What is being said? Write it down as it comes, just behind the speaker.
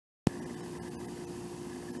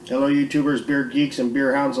Hello YouTubers, beer geeks, and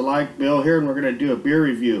beer hounds alike. Bill here, and we're going to do a beer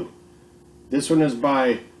review. This one is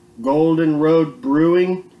by Golden Road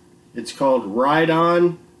Brewing. It's called Ride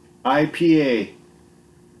On IPA.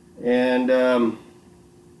 And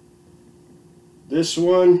this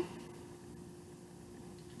one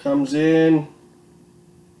comes in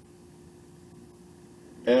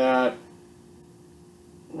at,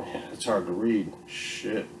 it's hard to read.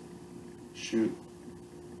 Shoot.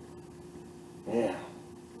 Yeah.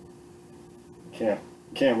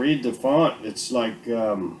 Can't read the font. It's like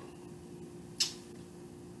kind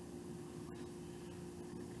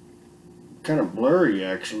of blurry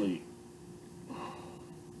actually.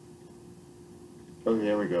 Oh,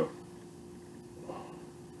 there we go.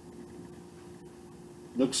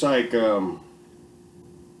 Looks like 6.4%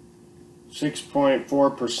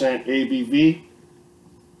 ABV,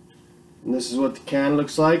 and this is what the can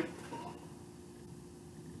looks like.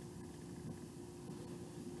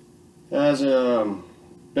 Has a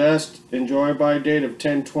best enjoy by date of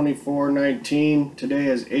 10/24/19. Today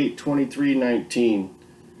is 8/23/19.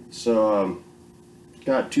 So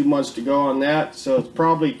got 2 months to go on that. So it's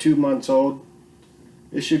probably 2 months old.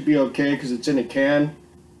 It should be okay because it's in a can.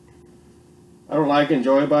 I don't like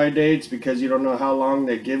enjoy by dates because you don't know how long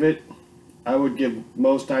they give it. I would give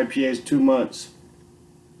most IPAs 2 months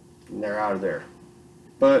and they're out of there.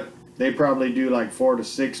 But they probably do like 4 to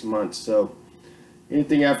 6 months. So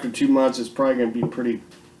anything after 2 months is probably going to be pretty,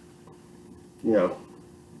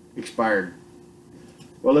 expired.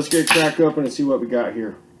 Well, let's get it cracked open and see what we got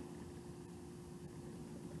here.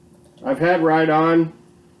 I've had Ride On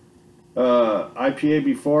IPA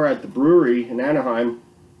before at the brewery in Anaheim.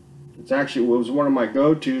 It was one of my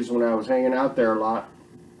go-tos when I was hanging out there a lot.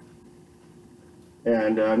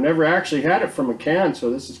 And I've never actually had it from a can, so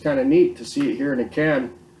this is kind of neat to see it here in a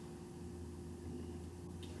can.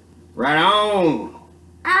 Right on!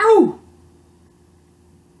 Ow!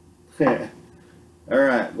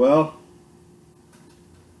 Alright, well,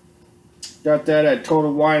 got that at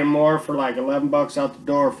Total Wine & More for like 11 bucks out the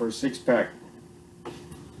door for a 6-pack. So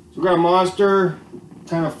we got a Monster,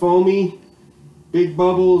 kind of foamy, big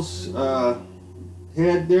bubbles,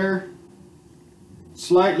 head there,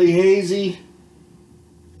 slightly hazy,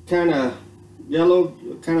 kind of yellow,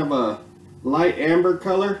 kind of a light amber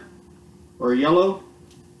color, or yellow,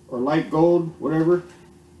 or light gold, whatever.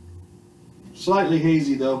 Slightly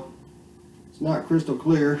hazy though. It's not crystal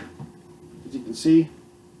clear, as you can see.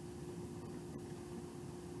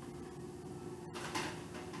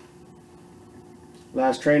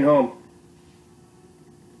 Last train home.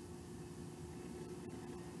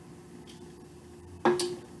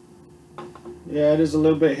 Yeah, it is a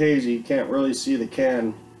little bit hazy. You can't really see the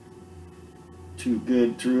can too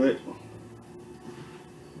good through it.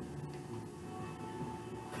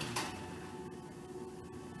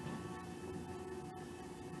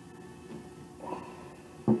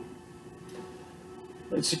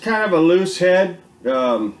 It's a kind of a loose head.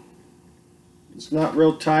 It's not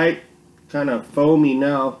real tight. Kind of foamy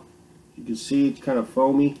now. You can see it's kind of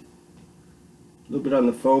foamy. A little bit on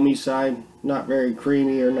the foamy side. Not very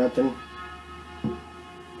creamy or nothing.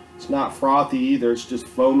 It's not frothy either. It's just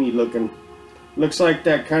foamy looking. Looks like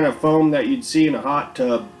that kind of foam that you'd see in a hot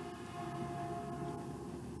tub.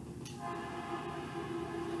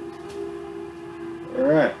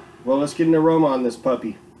 Alright. Well, let's get an aroma on this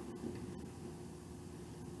puppy.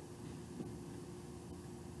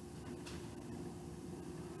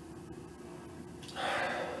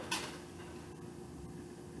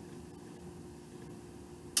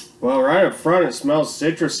 Well, right up front it smells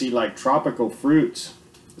citrusy, like tropical fruits.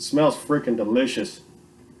 It smells freaking delicious.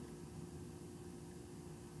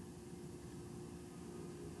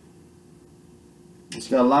 It's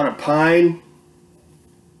got a lot of pine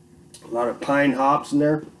hops in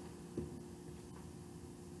there.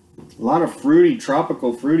 A lot of fruity,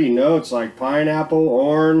 tropical fruity notes like pineapple,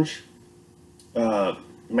 orange,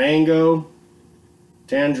 mango,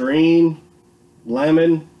 tangerine,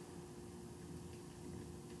 lemon,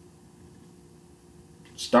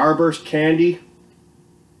 starburst candy,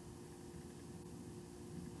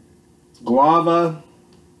 guava,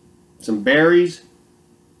 some berries.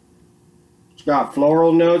 It's got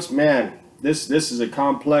floral notes. Man, this is a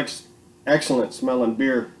complex, excellent smelling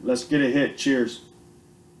beer. Let's get a hit. Cheers.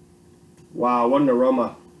 Wow, what an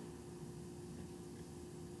aroma.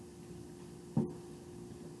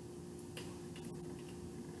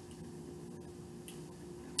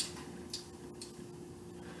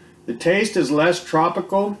 The taste is less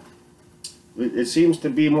tropical. It seems to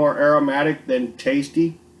be more aromatic than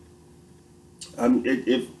tasty.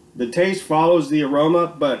 If the taste follows the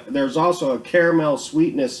aroma, but there's also a caramel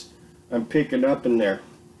sweetness I'm picking up in there.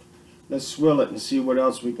 let's swill it and see what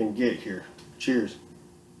else we can get here. Cheers.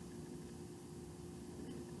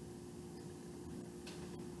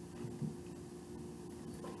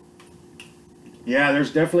 Yeah,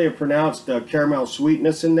 there's definitely a pronounced caramel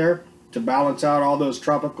sweetness in there to balance out all those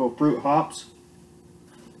tropical fruit hops.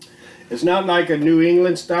 It's not like a New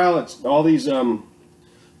England style. It's all these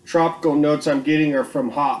tropical notes I'm getting are from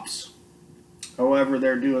hops. However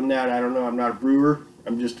they're doing that, I don't know. I'm not a brewer.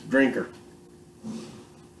 I'm just a drinker.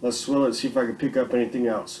 Let's swill it and see if I can pick up anything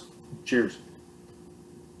else. Cheers.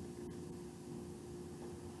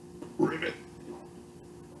 Ribbit.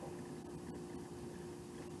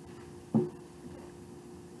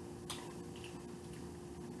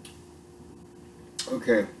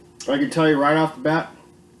 Okay, I can tell you right off the bat,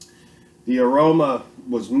 the aroma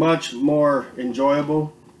was much more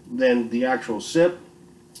enjoyable than the actual sip.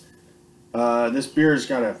 This beer's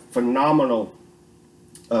got a phenomenal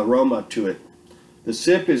aroma to it. The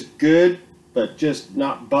sip is good, but just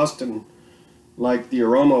not busting like the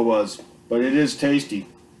aroma was, but it is tasty.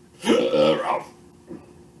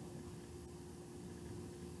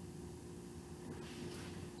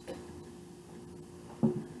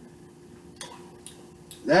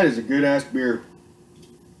 That is a good ass beer.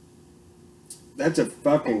 That's a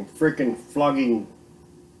fucking freaking flogging,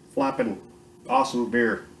 flapping, awesome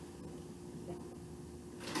beer.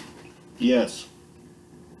 Yes.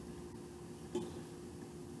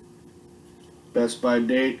 Best by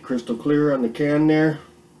date, crystal clear on the can there.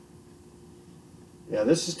 Yeah,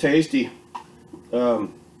 this is tasty.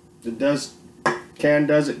 Can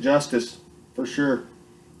does it justice for sure.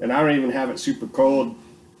 And I don't even have it super cold,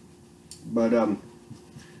 but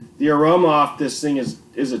the aroma off this thing is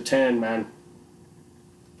a 10, man.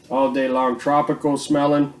 All day long, tropical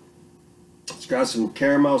smelling. It's got some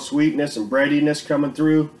caramel sweetness and breadiness coming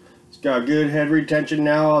through. It's got good head retention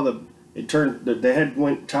now. The head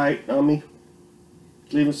went tight on me,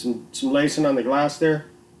 leaving some lacing on the glass there.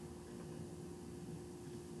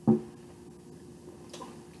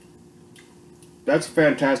 That's a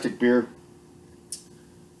fantastic beer.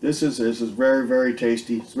 This is very, very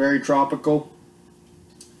tasty. It's very tropical,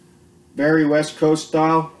 very West Coast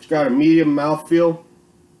style. It's got a medium mouthfeel.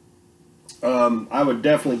 I would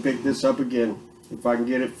definitely pick this up again if I can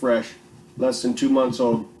get it fresh, less than 2 months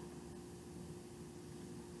old.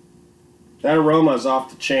 That aroma is off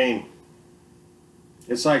the chain.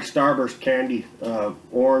 It's like starburst candy,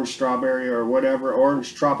 orange, strawberry, or whatever,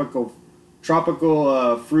 orange tropical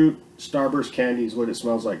fruit starburst candy is what it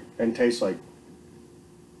smells like and tastes like.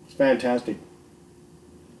 It's fantastic.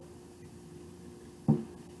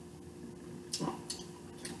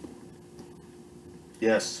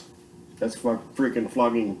 Yes, that's freaking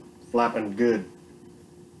flogging, flapping good.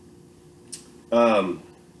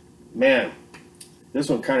 Man, this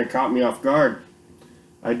one kind of caught me off guard.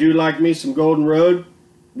 I do like me some Golden Road,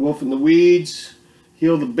 Wolf in the Weeds,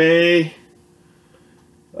 Heal the Bay.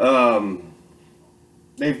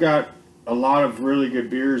 They've got a lot of really good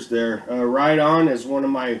beers there. Right On is one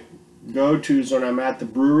of my go-tos when I'm at the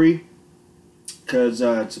brewery, because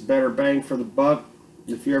it's a better bang for the buck.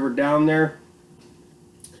 If you're ever down there,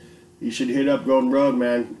 you should hit up Golden Road,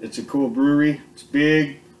 man. It's a cool brewery. It's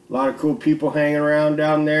big. A lot of cool people hanging around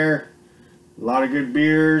down there. A lot of good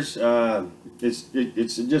beers.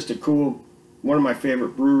 It's just a cool, one of my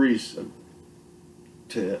favorite breweries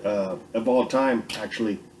of all time,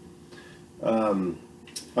 actually.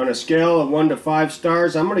 On a scale of 1 to 5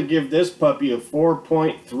 stars, I'm going to give this puppy a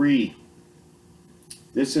 4.3.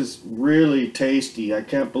 This is really tasty. I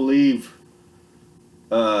can't believe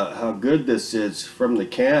how good this is from the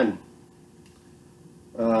can.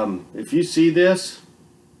 If you see this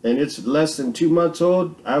and it's less than 2 months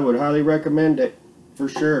old, I would highly recommend it for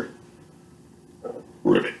sure.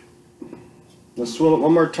 Ribbit. Let's swill it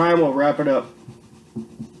one more time. We'll wrap it up.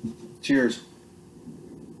 Cheers.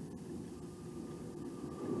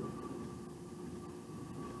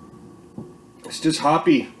 It's just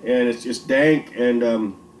hoppy and it's just dank, and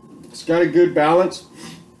it's got a good balance.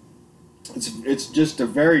 It's just a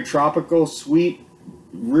very tropical, sweet,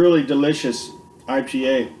 really delicious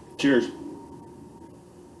IPA. Cheers.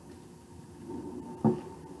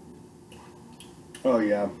 Oh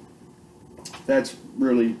yeah, that's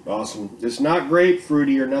really awesome. It's not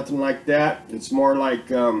grapefruity or nothing like that. It's more like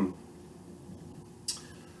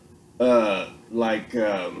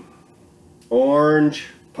orange,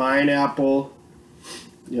 pineapple,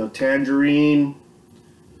 tangerine,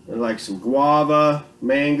 and like some guava,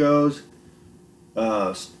 mangoes,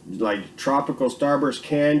 like tropical starburst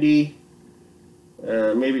candy,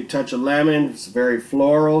 maybe a touch of lemon. It's very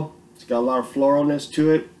floral. It's got a lot of floralness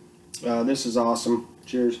to it. This is awesome.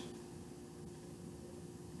 Cheers.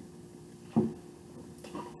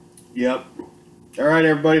 Yep. All right,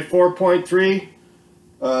 everybody. 4.3.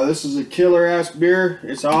 This is a killer ass beer.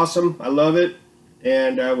 It's awesome. I love it,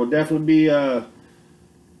 and I will definitely be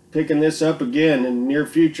picking this up again in the near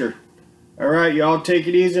future. All right, y'all take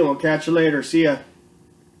it easy, and we'll catch you later. See ya.